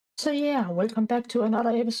So yeah, welcome back to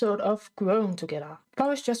another episode of Growing Together.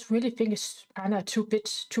 Forrest just really think it's kinda too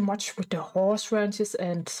much with the horse ranches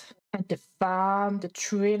and the farm, the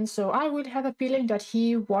train. So I really have a feeling that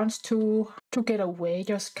he wants to get away,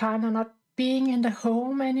 just kinda not being in the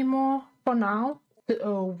home anymore for now.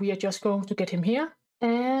 So we are just going to get him here.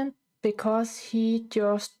 And because he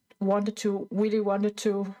just really wanted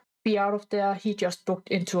to be out of there, he just booked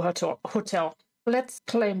into a hotel. Let's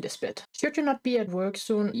claim this bit. Should you not be at work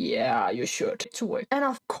soon? Yeah, you should. To work. And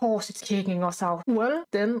of course it's kicking us out. Well,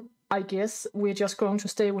 then I guess we're just going to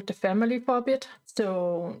stay with the family for a bit.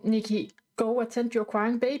 So, Nikki, go attend your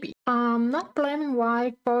crying baby. I'm not blaming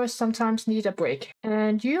why Forrest sometimes need a break.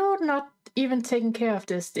 And you're not even taking care of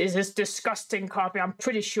this. This is disgusting copy. I'm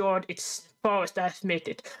pretty sure it's Forrest that has made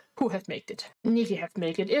it. Who has made it? Nikki has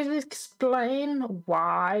made it. Explain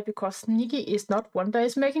why, because Nikki is not one that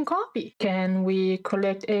is making coffee. Can we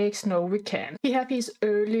collect eggs? No, we can. He have his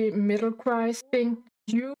early middle crisis thing.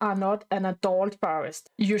 You are not an adult Forrest.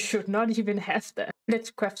 You should not even have that.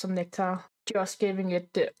 Let's craft some nectar. Just giving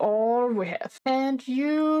it all we have. And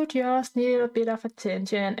you just need a bit of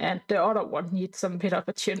attention, and the other one needs some bit of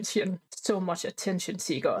attention. So much attention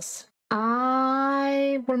seekers.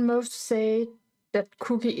 I will most say that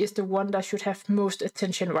Cookie is the one that should have most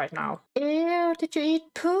attention right now. Ew, did you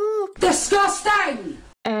eat poop? Disgusting!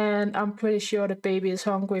 And I'm pretty sure the baby is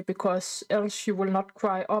hungry, because else she will not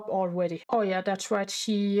cry up already. Oh yeah, that's right.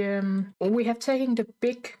 We have taken the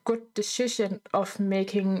big good decision of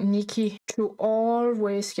making Nikki to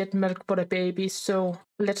always get milk for the baby. So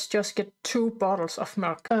let's just get 2 bottles of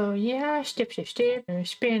milk. Oh yeah, step,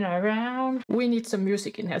 spin around. We need some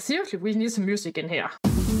music in here. Seriously, we need some music in here.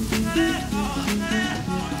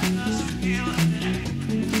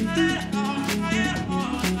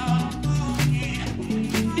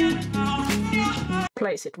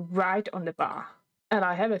 Place it right on the bar. And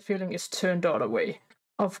I have a feeling it's turned the other way.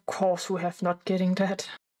 Of course we have not getting that.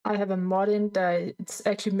 I have a mod in that it's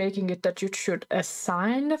actually making it that you should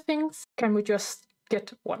assign the things. Can we just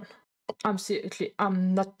get one?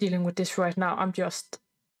 I'm not dealing with this right now. I'm just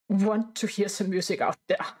want to hear some music out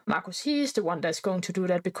there. Marcus, he's the one that's going to do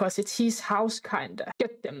that because it's his house kinda.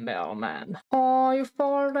 Get the mailman. Oh, you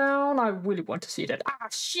fall down? I really want to see that. Ah,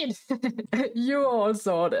 shit! You all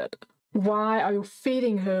saw that. Why are you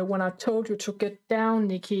feeding her when I told you to get down,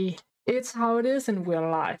 Nikki? It's how it is in real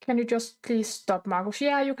life. Can you just please stop, Marcus?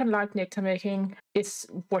 Yeah, you can like nectar making. It's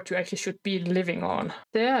what you actually should be living on.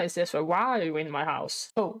 There is this. Why are you in my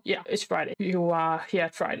house? Oh, yeah, it's Friday. You are here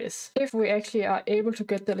at Fridays. If we actually are able to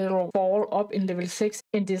get the little ball up in level 6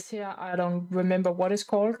 in this here, I don't remember what it's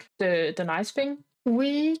called, the nice thing,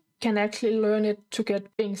 we can actually learn it to get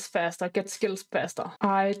things faster, get skills faster.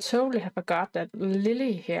 I totally have forgot that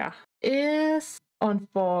Lily here is on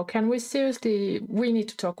 4. Can we seriously? We need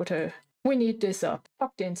to talk with her. We need this up.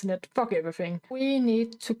 Fuck the internet. Fuck everything. We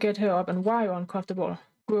need to get her up. And why are you uncomfortable?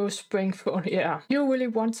 Gross spring phone. Yeah. You really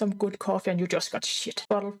want some good coffee and you just got shit.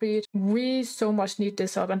 Bottle feed. We so much need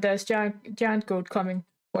this up. And there's giant goat coming.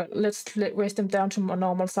 Well, let's raise them down to more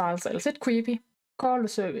normal size. Is it creepy? Call the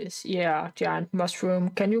service. Yeah, giant mushroom.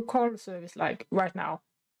 Can you call the service like right now?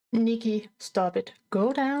 Nikki, stop it.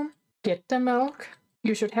 Go down. Get the milk.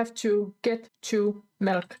 You should have to get to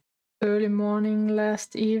milk. Early morning,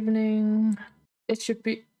 last evening. It should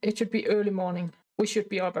be early morning. We should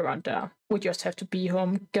be up around there. We just have to be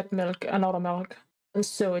home, get milk, another milk.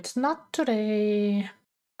 So it's not today.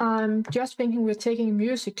 I'm just thinking we're taking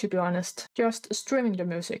music, to be honest. Just streaming the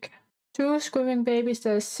music. 2 screaming babies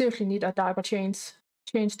that seriously need a diaper change.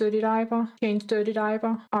 Change dirty diaper. Change dirty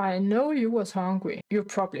diaper. I know you was hungry. You're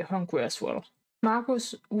probably hungry as well.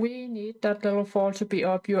 Marcus, we need that little Foal to be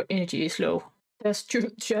up. Your energy is low. That's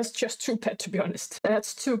just too bad, to be honest.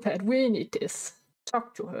 That's too bad. We need this.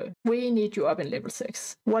 Talk to her. We need you up in level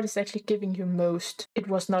 6. What is actually giving you most? It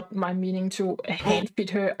was not my meaning to hand feed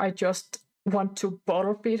her. I just want to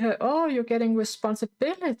bottle feed her. Oh, you're getting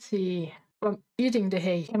responsibility from eating the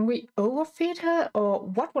hay. Can we overfeed her? Or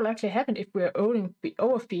what will actually happen if we're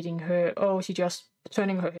overfeeding her? Oh, she's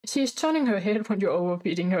turning her head when you're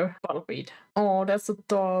overfeeding her. Bottle feed. Oh, that's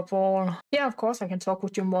adorable. Yeah, of course I can talk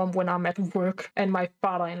with your mom when I'm at work and my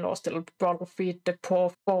father-in-law still bottle feed the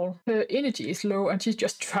poor Foal. Her energy is low and she's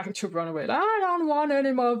just trying to run away. I don't want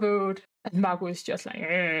any more food. And Margot is just like,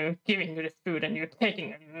 giving you the food and you're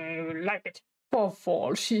taking it, like it. Poor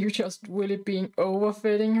Foal, she's just really being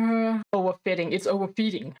overfeeding her. Overfeeding, it's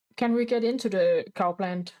overfeeding. Can we get into the cow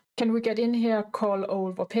plant? Can we get in here, call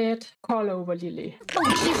over Pet, call over Lily?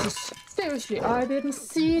 Oh Jesus, seriously, I didn't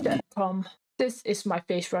see that come. This is my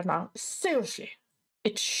face right now, seriously.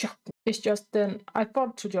 It shocked me. It's just then I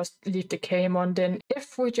thought to just leave the cam on. Then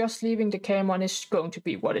if we're just leaving the cam on, it's going to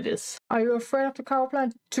be what it is. Are you afraid of the cow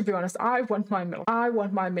plant? To be honest, I want my milk. I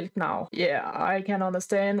want my milk now. Yeah, I can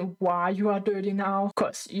understand why you are dirty now.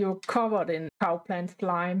 Because you're covered in cow plant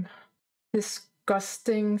slime.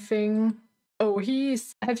 Disgusting thing. Oh,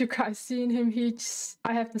 have you guys seen him?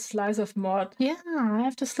 I have the slice of mud. Yeah, I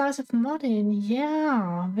have the slice of mud in.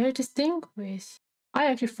 Yeah, very distinguished. I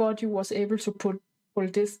actually thought you was able to pull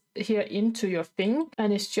this here into your thing,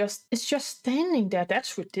 and it's just standing there.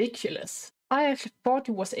 That's ridiculous. I actually thought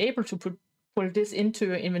you was able to pull this into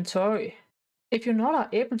your inventory. If you're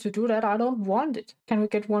not able to do that, I don't want it. Can we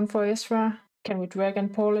get one for Ezra? Can we drag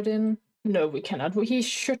and pull it in? No, we cannot. He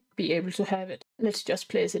should be able to have it. Let's just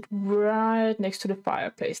place it right next to the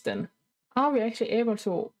fireplace then. Are we actually able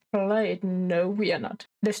to play it? No, we are not.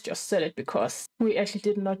 Let's just sell it because we actually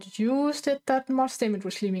did not use it that much. Damn it,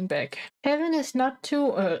 we're sleeping back. Heaven is not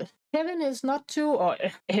too Heaven is not too old.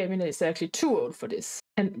 Heaven is actually too old for this.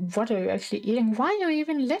 And what are you actually eating? Why are you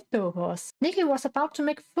even leftovers? Nikki was about to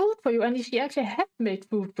make food for you, and she actually had made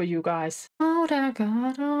food for you guys. Oh, dear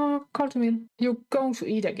God. Oh, call to me. You're going to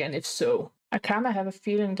eat again, if so. I kinda have a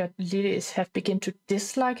feeling that lilies have begun to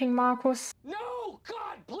disliking Marcus. No!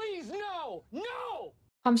 God, please, no! No!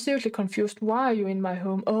 I'm seriously confused. Why are you in my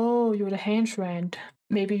home? Oh, you're the henchman.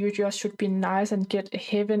 Maybe you just should be nice and get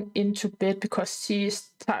Heaven into bed because she is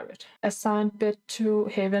tired. Assign bed to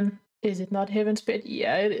Heaven. Is it not Heaven's bed?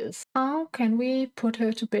 Yeah, it is. How can we put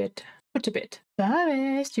her to bed? Put to bed.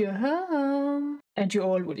 Doris, you're home. And you're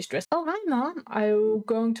all really stressed. Oh, hi, Mom. Are you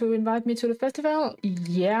going to invite me to the festival?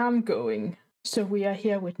 Yeah, I'm going. So we are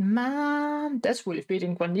here with Mom. That's really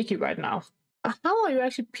fitting for Nikki right now. How are you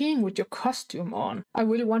actually peeing with your costume on? I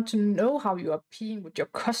really want to know how you are peeing with your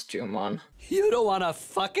costume on. You don't wanna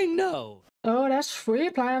fucking know. Oh, that's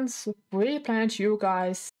free plants. Free plants, you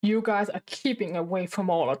guys. You guys are keeping away from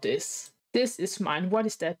all of this. This is mine. What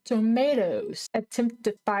is that? Tomatoes. Attempt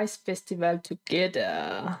the spice festival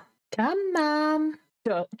together. Come on.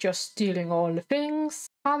 You're just stealing all the things.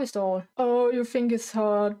 Harvest all. Oh, you think it's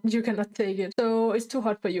hot. You cannot take it. So it's too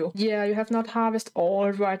hot for you. Yeah, you have not harvest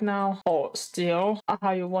all right now. Or still,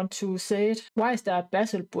 how you want to say it. Why is there a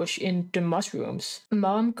basil bush in the mushrooms?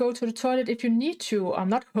 Mom, go to the toilet if you need to. I'm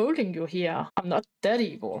not holding you here. I'm not that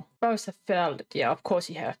evil. Boris have felt it. Yeah, of course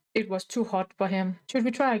he have. It was too hot for him. Should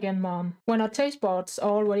we try again, Mom? When our taste buds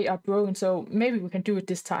already are broken, so maybe we can do it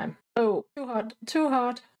this time. Oh, too hot. Too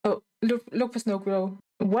hot. Oh, look for snow grow.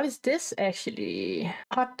 What is this actually?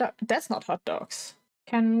 Hot dog? That's not hot dogs.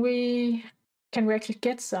 Can we actually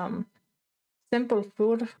get some simple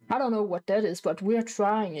food? I don't know what that is, but we're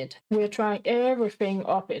trying it. We're trying everything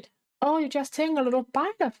of it. Oh, you're just taking a little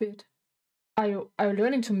bite of it. Are you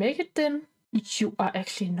learning to make it then? You are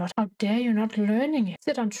actually not. How dare you not learning it?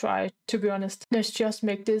 Sit and try it, to be honest. Let's just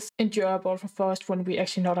make this enjoyable for first when we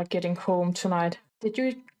actually not are getting home tonight. Did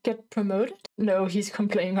you get promoted? No, he's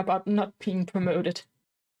complaining about not being promoted.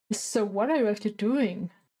 So what are you actually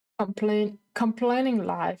doing? Complaining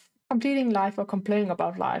life. Completing life or complaining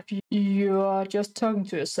about life. You're just talking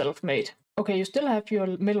to yourself, mate. Okay, you still have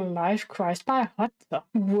your middle life crisis. Buy a hot tub.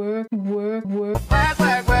 Work.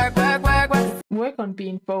 Work on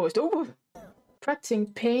being forced. Oh, practicing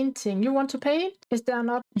painting. You want to paint? Is there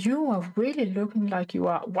not? You are really looking like you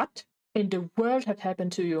are. What in the world have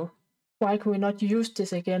happened to you? Why can we not use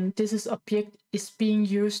this again? This object is being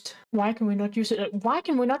used. Why can we not use it? Why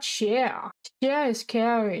can we not share? Share is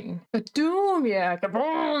caring. A doom, yeah.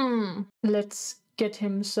 Kaboom! Let's get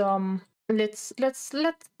him some. Let's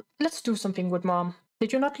do something with Mom.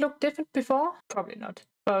 Did you not look different before? Probably not.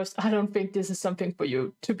 First, I don't think this is something for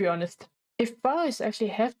you, to be honest. If boys actually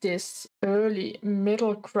have this early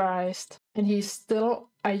middle Christ and he's still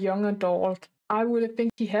a young adult, I would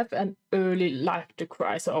think he have an early life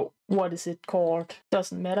crisis. Oh, what is it called?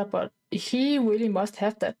 Doesn't matter, but he really must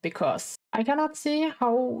have that because I cannot see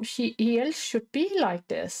how he else should be like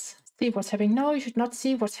this. See what's happening. No, you should not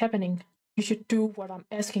see what's happening. You should do what I'm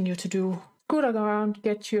asking you to do. Scoot around,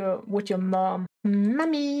 with your mom.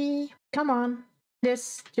 Mommy, come on.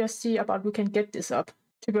 Let's just see about we can get this up.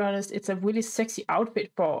 To be honest, it's a really sexy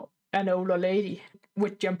outfit for an older lady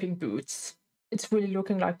with jumping boots. It's really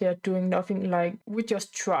looking like they're doing nothing, like we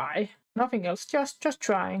just try. Nothing else, just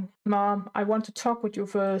trying. Mom, I want to talk with you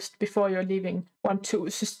first before you're leaving. 1, 2,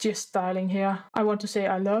 is just styling here. I want to say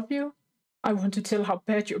I love you. I want to tell how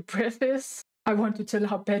bad your breath is.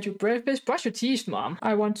 Brush your teeth, Mom.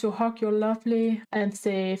 I want to hug your lovely and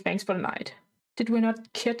say thanks for the night. Did we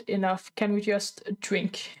not kid enough? Can we just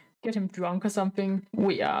drink? Get him drunk or something?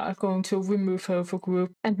 We are going to remove her for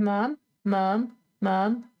group. And Mom,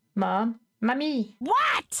 Mommy!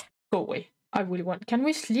 What? Go away. I really want... Can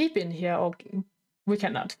we sleep in here or... We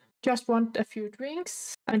cannot. Just want a few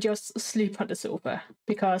drinks and just sleep on the sofa.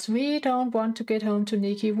 Because we don't want to get home to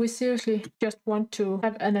Nikki. We seriously just want to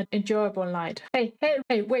have an enjoyable night. Hey,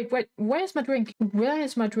 wait. Where's my drink? Where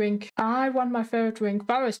is my drink? I want my favorite drink.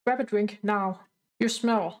 Forrest, grab a drink now. You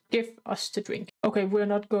smell. Give us the drink. Okay, we're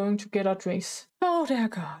not going to get our drinks. Oh, dear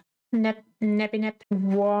God. Nappy nap.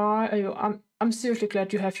 Why are you... I'm seriously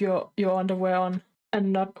glad you have your underwear on.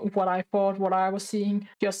 And not what I thought, what I was seeing.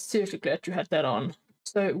 Just seriously glad you had that on.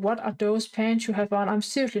 So what are those pants you have on? I'm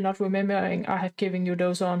seriously not remembering I have given you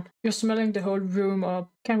those on. You're smelling the whole room up.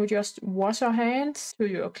 Can we just wash our hands so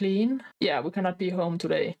you're clean? Yeah, we cannot be home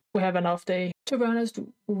today. We have an off day. To be honest,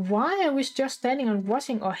 why are we just standing and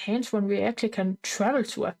washing our hands when we actually can travel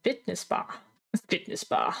to a fitness bar?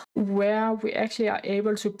 Where we actually are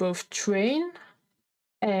able to both train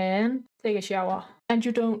and take a shower. And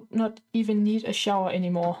you don't not even need a shower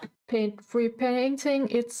anymore. Paint-free painting,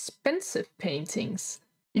 expensive paintings.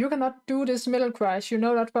 You cannot do this middle class, you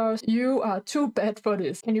know that, Forrest? You are too bad for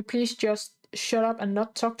this. Can you please just shut up and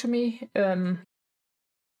not talk to me?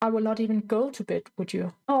 I will not even go to bed with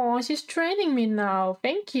you. Oh, she's training me now.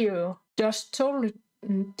 Thank you. Just totally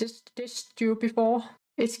dissed you before.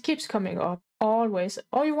 It keeps coming up. Always.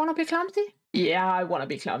 Oh, you wanna be clumsy? Yeah, I wanna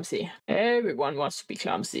be clumsy. Everyone wants to be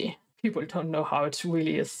clumsy. People don't know how it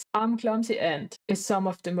really is. I'm clumsy and it's some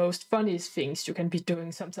of the most funniest things you can be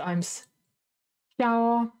doing sometimes.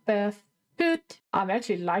 Shower, bath, food.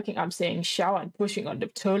 I'm saying shower and pushing on the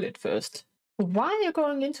toilet first. Why are you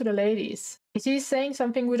going into the ladies? Is he saying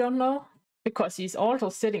something we don't know? Because he's also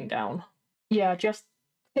sitting down. Yeah, just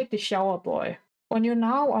take the shower, boy. When you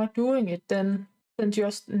now are doing it, then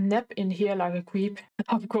just nap in here like a creep.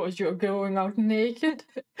 Of course you're going out naked.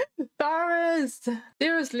 Forrest!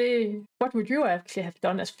 Seriously! What would you actually have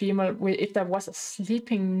done as female if there was a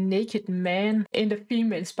sleeping naked man in the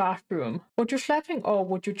female's bathroom? Would you slap him or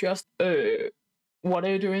would you just, what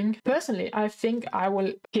are you doing? Personally, I think I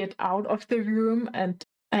will get out of the room and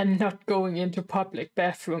not going into public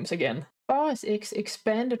bathrooms again. Forrest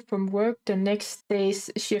expanded from work the next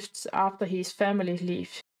day's shifts after his family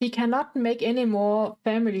leave. He cannot make any more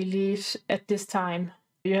family leaves at this time.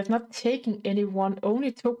 You have not taken anyone,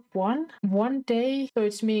 only took one day, so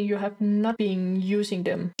it's meaning you have not been using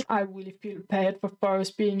them. I really feel bad for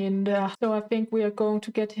Forrest being in there, so I think we are going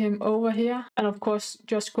to get him over here, and of course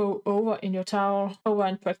just go over in your towel, over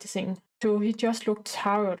and practicing. So he just looked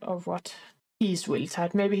tired or what? He's really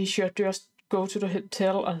tired. Maybe he should just go to the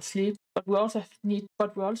hotel and sleep. But we also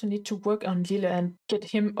need to work on Lila and get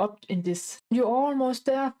him up in this. You're almost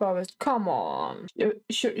there, Forrest. Come on.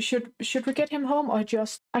 Should we get him home or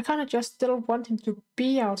just... I kind of just still want him to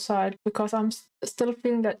be outside because I'm still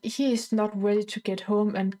feeling that he is not ready to get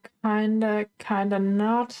home and kinda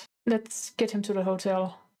not. Let's get him to the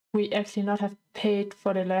hotel. We actually not have paid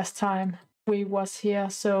for the last time we was here,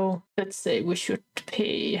 so let's say we should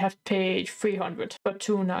have paid 300 for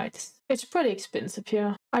 2 nights. It's pretty expensive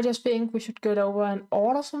here. I just think we should go over and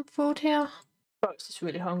order some food here. Forrest is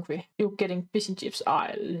really hungry. You're getting fish and chips.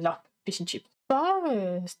 I love fish and chips.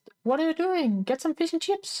 Forrest, what are you doing? Get some fish and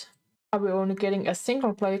chips. Are we only getting a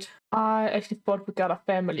single plate? I actually thought we got a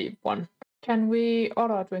family one. Can we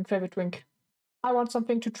order a favorite drink? I want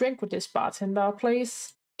something to drink with this bartender,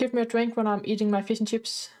 please. Give me a drink when I'm eating my fish and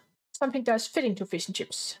chips. Something that's fitting to fish and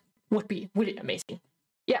chips would be really amazing.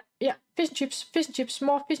 Yeah, fish and chips,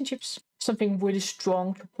 more fish and chips. Something really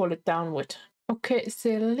strong to pull it down with. Okay,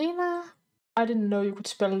 Selena. I didn't know you could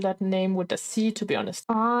spell that name with a C, to be honest.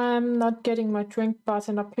 I'm not getting my drink,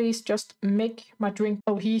 bartender. Please just make my drink.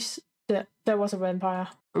 Oh, there was a vampire.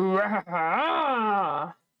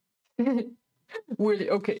 Really,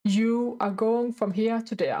 okay. You are going from here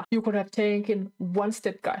to there. You could have taken one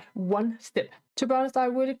step, guy. One step. To be honest, I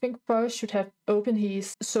really think Forrest should have opened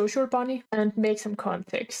his social bunny and make some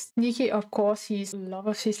context. Nikki, of course, he's the love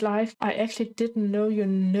of his life. I actually didn't know you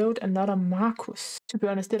knowed another Marcus. To be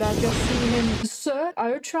honest, did I just see him? Sir,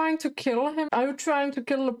 are you trying to kill him? Are you trying to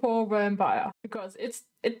kill the poor vampire? Because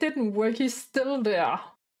it didn't work. He's still there.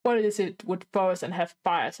 What is it with Forrest and have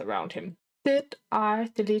fires around him? Did I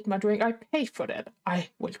delete my drink? I paid for that. I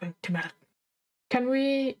will drink tomorrow. Can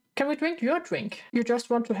we drink your drink? You just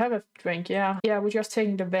want to have a drink, yeah. Yeah, we're just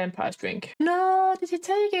taking the vampire's drink. No, did he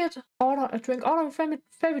take it? Order a drink. Order a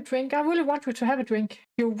favorite drink. I really want you to have a drink.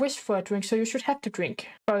 You wish for a drink, so you should have the drink.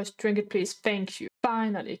 First, drink it, please. Thank you.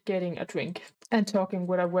 Finally getting a drink. And talking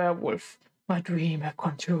with a werewolf. My dream had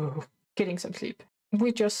come true. Getting some sleep.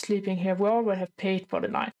 We're just sleeping here. We already have paid for the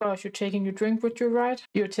night. First, you're taking your drink with you, right?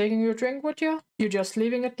 You're taking your drink with you? You're just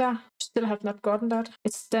leaving it there? Still have not gotten that?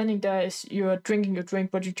 It's standing there as you're drinking your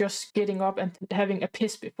drink, but you're just getting up and having a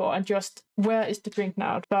piss before, and just, where is the drink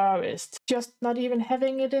now? Forest. Just not even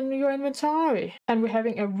having it in your inventory. And we're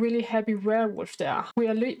having a really happy werewolf there. We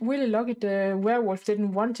are really lucky the werewolf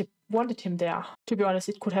didn't wanted him there. To be honest,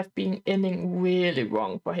 it could have been ending really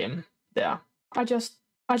wrong for him there. I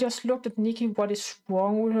just looked at Nikki, what is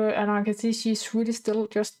wrong with her, and I can see she's really still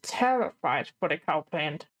just terrified for the cow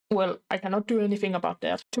plant. Well, I cannot do anything about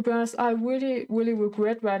that. To be honest, I really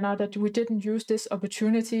regret right now that we didn't use this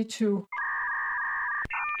opportunity to...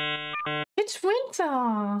 It's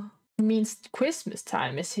winter! It means Christmas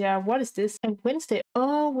time is here. What is this? And Wednesday,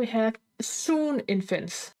 oh, we have soon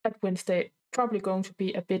infants at Wednesday. Probably going to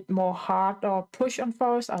be a bit more hard or push on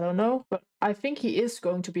Forest, I don't know. But I think he is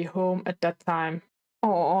going to be home at that time.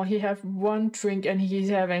 Oh, he have one drink and he's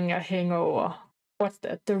having a hangover. What's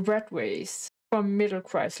that? The rat race from middle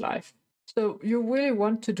class life. So you really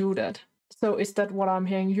want to do that. So is that what I'm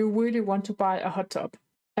hearing? You really want to buy a hot tub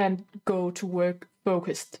and go to work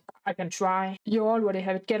focused. I can try. You already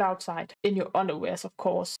have it. Get outside. In your underwears, of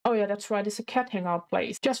course. Oh yeah, that's right. It's a cat hangout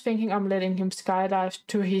place. Just thinking I'm letting him skydive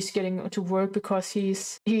till he's getting to work because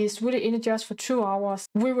he's really energized for 2 hours.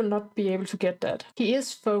 We will not be able to get that. He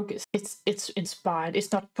is focused. It's inspired.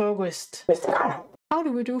 It's not focused. How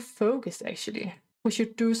do we do focused actually? We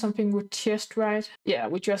should do something with chest, right? Yeah,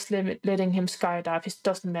 we just letting him skydive. It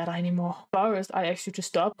doesn't matter anymore. Forest, I asked you to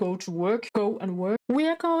stop, go to work, go and work. We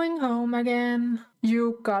are going home again.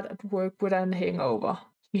 You got at work with a hangover.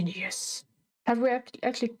 Genius. Have we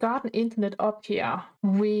actually gotten internet up here?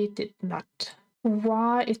 We did not.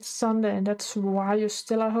 Why? It's Sunday and that's why you're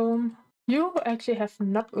still at home? You actually have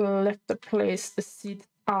not left the place the seat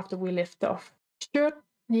after we left off. Should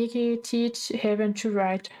Nikki teach Heaven to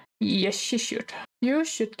write? Yes, she should. You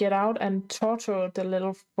should get out and torture the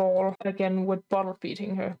little Foal again with bottle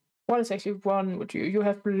feeding her. What is actually wrong with you? You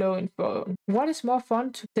have low info. What is more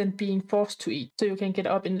fun than being forced to eat so you can get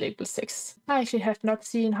up in level 6? I actually have not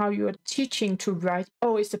seen how you are teaching to ride.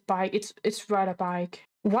 Oh, it's a bike. It's ride a bike.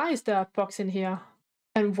 Why is there a fox in here?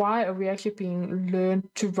 And why are we actually being learned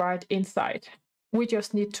to ride inside? We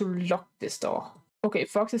just need to lock this door. Okay,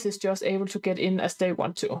 foxes is just able to get in as they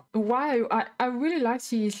want to. Why are you? I really like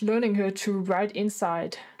she's learning her to ride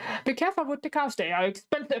inside. Be careful with the cows, they are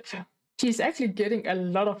expensive. She's actually getting a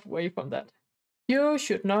lot of way from that. You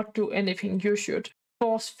should not do anything. You should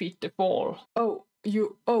force feed the ball. Oh,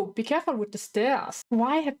 be careful with the stairs.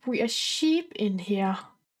 Why have we a sheep in here?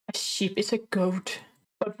 A sheep is a goat.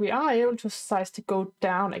 But we are able to size the goat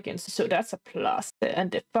down again, so that's a plus.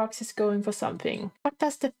 And the fox is going for something. What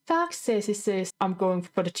does the fox say? He says, I'm going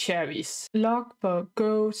for the cherries. Log for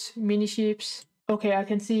goats, mini sheeps. Okay, I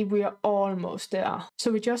can see we are almost there.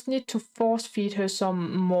 So we just need to force feed her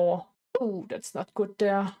some more. Oh, that's not good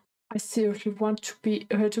there. I seriously want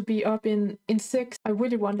her to be up in 6. I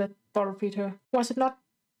really want that bottle feed her. Was it not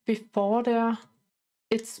before there?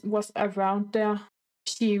 It was around there.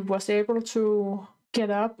 She was able to get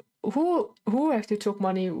up. Who actually took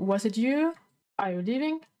money? Was it you? Are you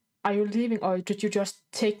leaving? Are you leaving or did you just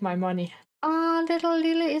take my money? Ah, little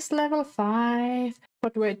Lily is level 5.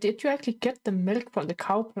 But wait, did you actually get the milk from the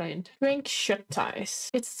cow plant? Drink shut ties.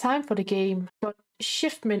 It's time for the game. But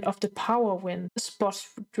shiftment of the power when the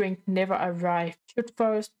sports drink never arrived. Should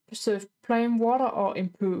Forest preserve plain water or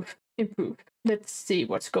improve? Improve. Let's see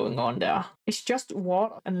what's going on there. It's just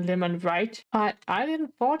water and lemon, right? I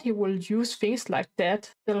didn't thought he would use things like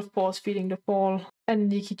that. Still force feeding the Foal. And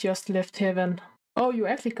Nikki just left Heaven. Oh, you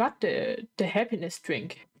actually got the happiness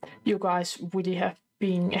drink. You guys really have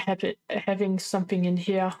been having something in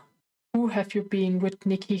here. Who have you been with,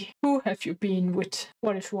 Nikki? Who have you been with?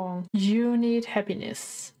 What is wrong? You need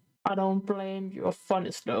happiness. I don't blame you. Your fun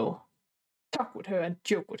is low. Talk with her and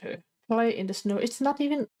joke with her. Play in the snow. It's not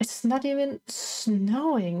even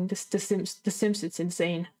snowing. The Sims, it's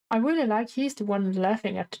insane. I really like he's the one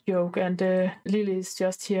laughing at the joke and Lily is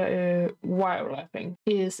just here while laughing.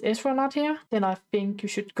 Is Ezra not here? Then I think you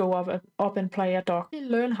should go up and play a dog.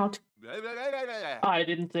 Learn how to... I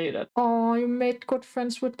didn't say that. Oh, you made good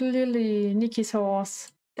friends with Lily, Nikki's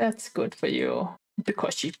horse. That's good for you.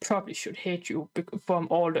 Because she probably should hate you from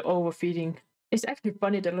all the overfeeding. It's actually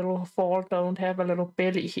funny the little Foal don't have a little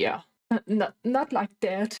belly here. Not like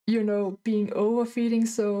that, you know, being overfeeding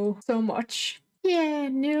so much. Yeah,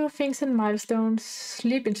 new things and milestones.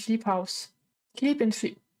 Sleep in sleep house. Sleep in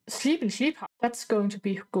sleep house. That's going to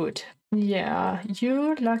be good. Yeah,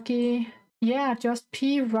 you lucky. Yeah, just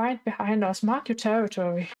pee right behind us. Mark your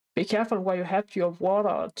territory. Be careful where you have your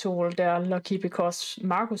water tool there, Lucky, because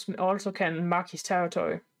Marcus also can mark his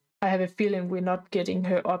territory. I have a feeling we're not getting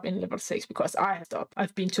her up in level 6 because I have stopped.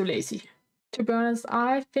 I've been too lazy. To be honest,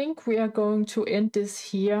 I think we are going to end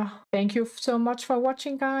this here. Thank you so much for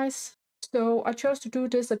watching, guys. So I chose to do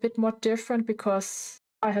this a bit more different because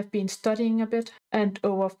I have been studying a bit and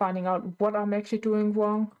over finding out what I'm actually doing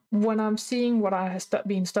wrong. When I'm seeing what I have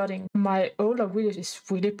been studying, my older village is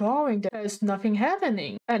really boring. There's nothing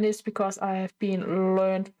happening. And it's because I have been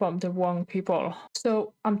learned from the wrong people.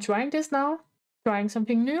 So I'm trying this now. Trying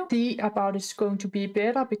something new, see about it's going to be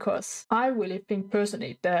better, because I really think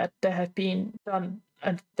personally that there have been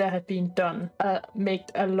done made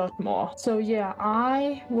a lot more. So yeah,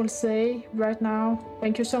 I will say right now,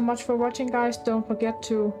 thank you so much for watching, guys. Don't forget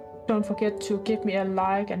to give me a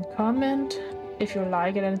like and comment if you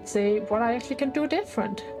like it, and say what I actually can do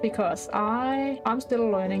different, because I'm still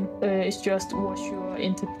learning. It's just, was you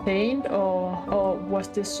entertained or was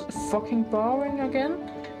this fucking boring again?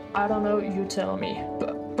 I don't know, you tell me.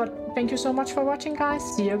 But thank you so much for watching, guys.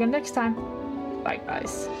 See you again next time. Bye,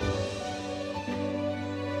 guys.